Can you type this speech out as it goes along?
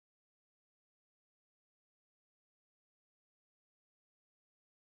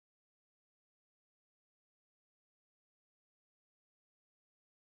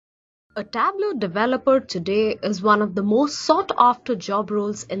A Tableau developer today is one of the most sought-after job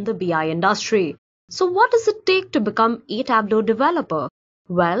roles in the BI industry. So what does it take to become a Tableau developer?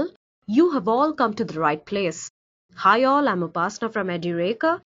 Well, you have all come to the right place. Hi all, I'm Upasana from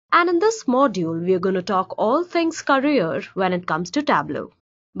Edureka, and in this module we are going to talk all things career when it comes to Tableau.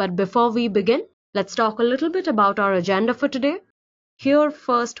 But before we begin, let's talk a little bit about our agenda for today. Here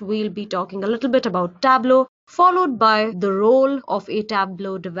first we'll be talking a little bit about Tableau, followed by the role of a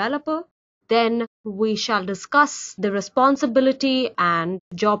Tableau developer. Then we shall discuss the responsibility and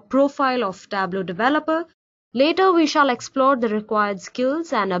job profile of Tableau developer. Later we shall explore the required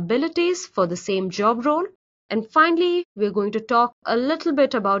skills and abilities for the same job role. And finally, we're going to talk a little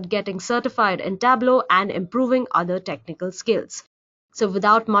bit about getting certified in Tableau and improving other technical skills. So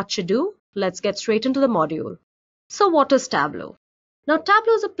without much ado, let's get straight into the module. So what is Tableau? Now,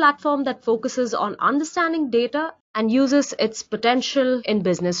 Tableau is a platform that focuses on understanding data and uses its potential in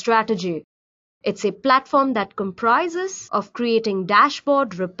business strategy. It's a platform that comprises of creating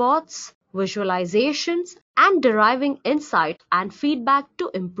dashboard reports, visualizations, and deriving insight and feedback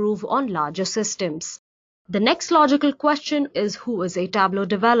to improve on larger systems. The next logical question is, who is a Tableau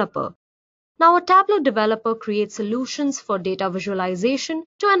developer? Now, a Tableau developer creates solutions for data visualization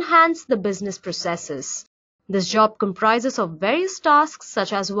to enhance the business processes. This job comprises of various tasks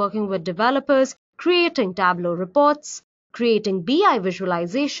such as working with developers, creating Tableau reports, creating BI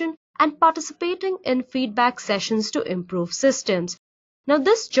visualization, and participating in feedback sessions to improve systems. Now,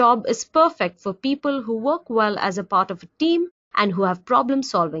 this job is perfect for people who work well as a part of a team and who have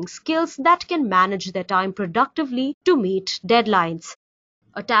problem-solving skills that can manage their time productively to meet deadlines.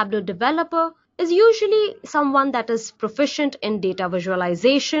 A Tableau developer is usually someone that is proficient in data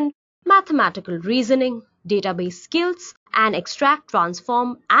visualization, mathematical reasoning, database skills, and extract,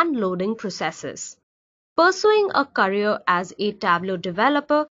 transform, and loading processes. Pursuing a career as a Tableau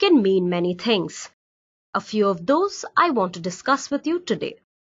developer can mean many things. A few of those I want to discuss with you today.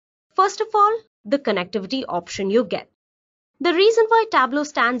 First of all, the connectivity option you get. The reason why Tableau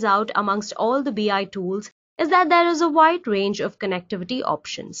stands out amongst all the BI tools is that there is a wide range of connectivity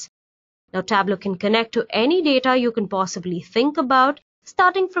options. Now, Tableau can connect to any data you can possibly think about,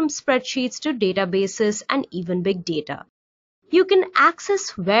 starting from spreadsheets to databases and even big data. You can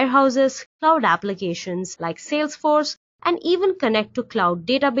access warehouses, cloud applications like Salesforce, and even connect to cloud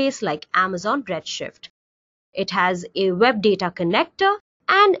database like Amazon Redshift. It has a web data connector,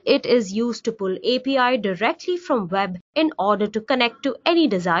 and it is used to pull API directly from web in order to connect to any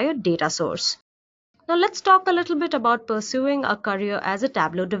desired data source. Now let's talk a little bit about pursuing a career as a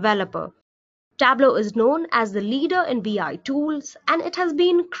Tableau developer. Tableau is known as the leader in BI tools, and it has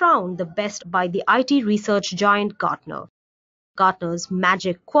been crowned the best by the IT research giant Gartner. Gartner's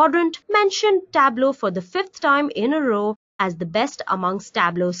Magic Quadrant mentioned Tableau for the 5th time in a row as the best amongst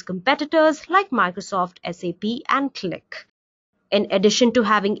Tableau's competitors like Microsoft, SAP, and Qlik. In addition to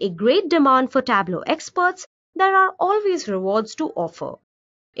having a great demand for Tableau experts, there are always rewards to offer.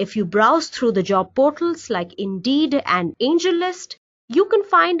 If you browse through the job portals like Indeed and AngelList, you can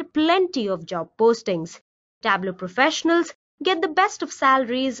find plenty of job postings. Tableau professionals get the best of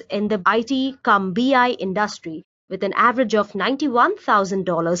salaries in the IT-BI industry with an average of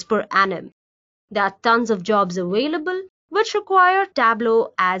 $91,000 per annum. There are tons of jobs available which require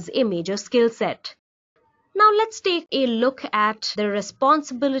Tableau as a major skill set. Now let's take a look at the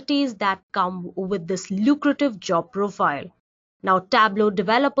responsibilities that come with this lucrative job profile. Now, Tableau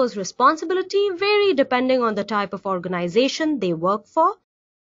developers' responsibility vary depending on the type of organization they work for.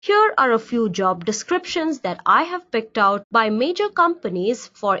 Here are a few job descriptions that I have picked out by major companies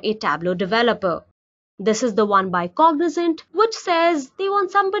for a Tableau developer. This is the one by Cognizant, which says they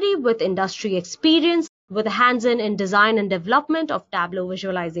want somebody with industry experience with hands-on in design and development of Tableau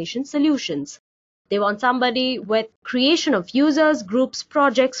visualization solutions. They want somebody with creation of users, groups,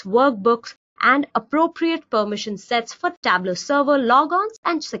 projects, workbooks, and appropriate permission sets for Tableau server logons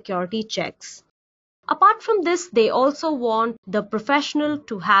and security checks. Apart from this, they also want the professional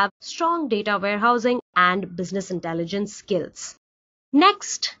to have strong data warehousing and business intelligence skills.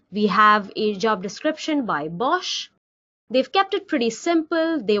 Next, we have a job description by Bosch. They've kept it pretty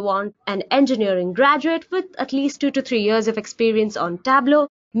simple. They want an engineering graduate with at least 2 to 3 years of experience on Tableau,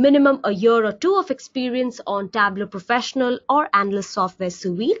 minimum a year or two of experience on Tableau Professional or Analyst Software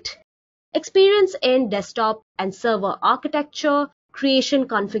Suite, experience in desktop and server architecture, creation,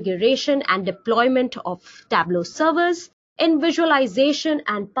 configuration, and deployment of Tableau servers, in visualization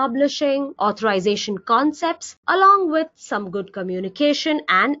and publishing, authorization concepts, along with some good communication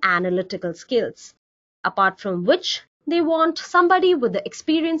and analytical skills. Apart from which, they want somebody with the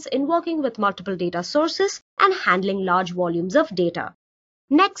experience in working with multiple data sources and handling large volumes of data.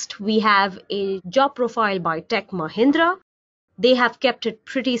 Next, we have a job profile by Tech Mahindra. They have kept it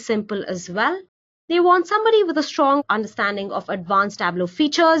pretty simple as well. They want somebody with a strong understanding of advanced Tableau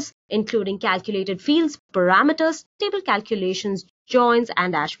features, including calculated fields, parameters, table calculations, joins,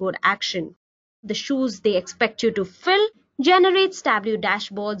 and dashboard action. The shoes they expect you to fill generates Tableau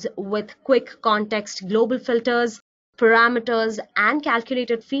dashboards with quick context global filters, parameters, and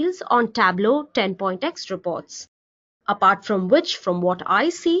calculated fields on Tableau 10.x reports. Apart from which, from what I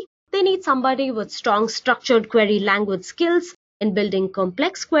see, they need somebody with strong structured query language skills in building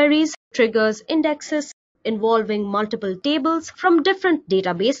complex queries, triggers, indexes involving multiple tables from different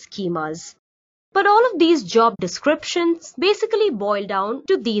database schemas. But all of these job descriptions basically boil down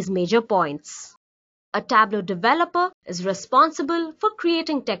to these major points. A Tableau developer is responsible for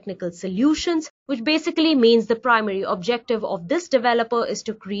creating technical solutions, which basically means the primary objective of this developer is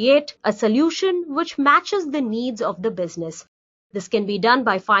to create a solution which matches the needs of the business. This can be done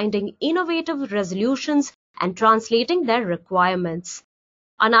by finding innovative resolutions and translating their requirements.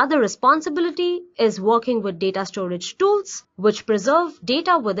 Another responsibility is working with data storage tools which preserve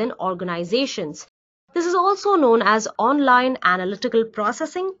data within organizations. This is also known as online analytical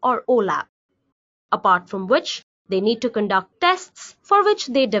processing or OLAP. Apart from which, they need to conduct tests for which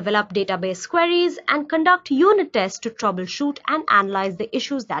they develop database queries and conduct unit tests to troubleshoot and analyze the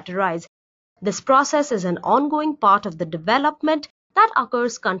issues that arise. This process is an ongoing part of the development that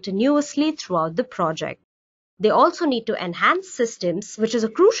occurs continuously throughout the project. They also need to enhance systems, which is a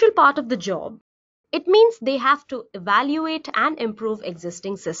crucial part of the job. It means they have to evaluate and improve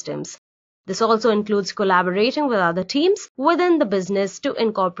existing systems. This also includes collaborating with other teams within the business to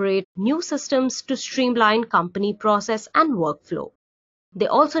incorporate new systems to streamline company process and workflow. They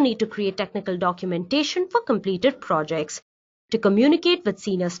also need to create technical documentation for completed projects, to communicate with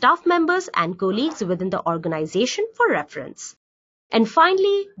senior staff members and colleagues within the organization for reference. And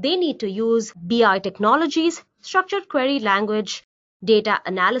finally, they need to use BI technologies, structured query language, data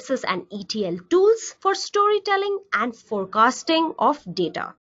analysis and ETL tools for storytelling and forecasting of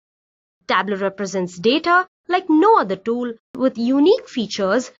data. Tableau represents data like no other tool with unique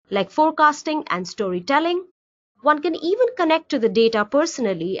features like forecasting and storytelling. One can even connect to the data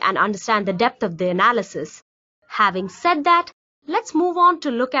personally and understand the depth of the analysis. Having said that, let's move on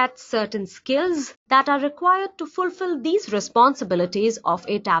to look at certain skills that are required to fulfill these responsibilities of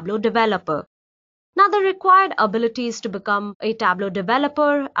a Tableau developer. Now, the required abilities to become a Tableau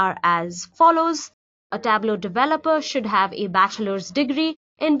developer are as follows. A Tableau developer should have a bachelor's degree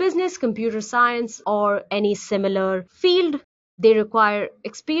in business, computer science, or any similar field. They require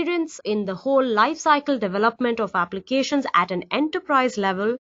experience in the whole life cycle development of applications at an enterprise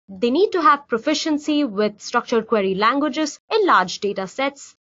level. They need to have proficiency with structured query languages in large data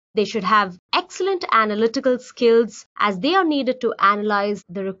sets. They should have excellent analytical skills as they are needed to analyze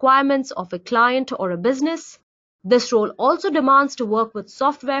the requirements of a client or a business. This role also demands to work with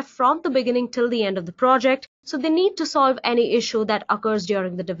software from the beginning till the end of the project, so they need to solve any issue that occurs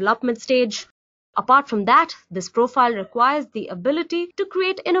during the development stage. Apart from that, this profile requires the ability to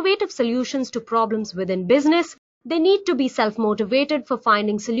create innovative solutions to problems within business. They need to be self-motivated for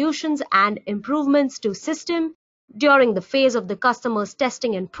finding solutions and improvements to system. During the phase of the customer's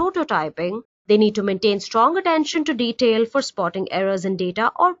testing and prototyping, they need to maintain strong attention to detail for spotting errors in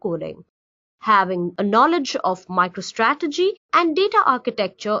data or coding. Having a knowledge of MicroStrategy and data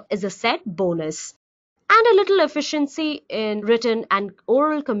architecture is a set bonus. And a little efficiency in written and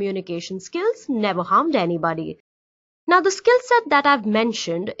oral communication skills never harmed anybody. Now, the skill set that I've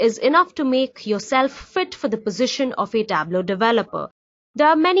mentioned is enough to make yourself fit for the position of a Tableau developer. There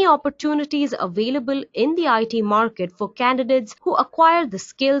are many opportunities available in the IT market for candidates who acquire the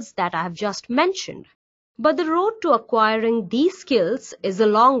skills that I have just mentioned. But the road to acquiring these skills is a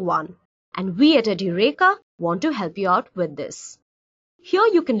long one, and we at Edureka want to help you out with this. Here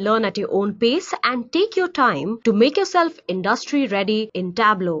you can learn at your own pace and take your time to make yourself industry ready in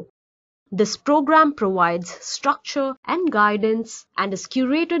Tableau. This program provides structure and guidance and is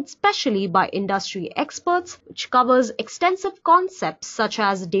curated specially by industry experts, which covers extensive concepts such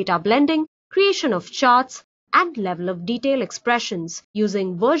as data blending, creation of charts, and level of detail expressions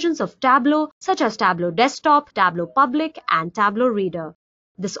using versions of Tableau such as Tableau Desktop, Tableau Public, and Tableau Reader.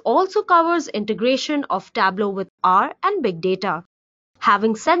 This also covers integration of Tableau with R and big data.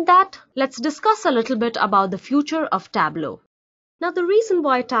 Having said that, let's discuss a little bit about the future of Tableau. Now, the reason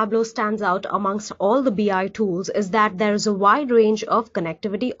why Tableau stands out amongst all the BI tools is that there is a wide range of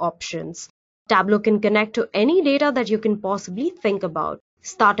connectivity options. Tableau can connect to any data that you can possibly think about,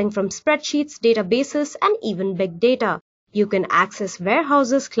 starting from spreadsheets, databases, and even big data. You can access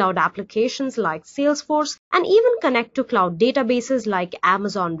warehouses, cloud applications like Salesforce, and even connect to cloud databases like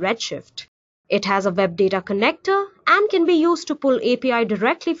Amazon Redshift. It has a web data connector and can be used to pull API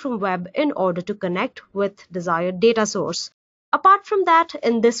directly from web in order to connect with desired data source. Apart from that,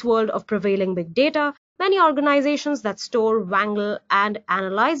 in this world of prevailing big data, many organizations that store, wrangle, and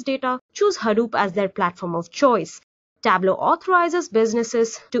analyze data choose Hadoop as their platform of choice. Tableau authorizes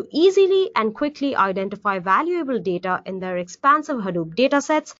businesses to easily and quickly identify valuable data in their expansive Hadoop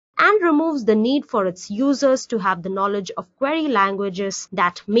datasets and removes the need for its users to have the knowledge of query languages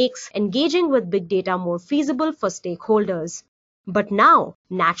that makes engaging with big data more feasible for stakeholders. But now,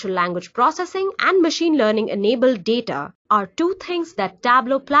 natural language processing and machine learning enabled data are two things that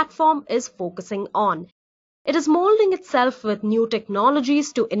Tableau platform is focusing on. It is molding itself with new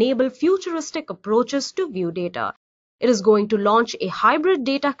technologies to enable futuristic approaches to view data. It is going to launch a hybrid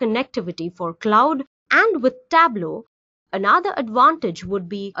data connectivity for cloud, and with Tableau, another advantage would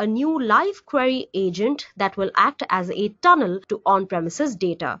be a new live query agent that will act as a tunnel to on-premises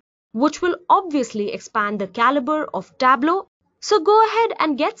data, which will obviously expand the caliber of Tableau. So go ahead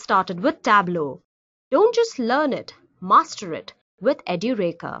and get started with Tableau. Don't just learn it, master it with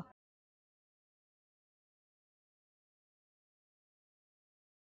Edureka.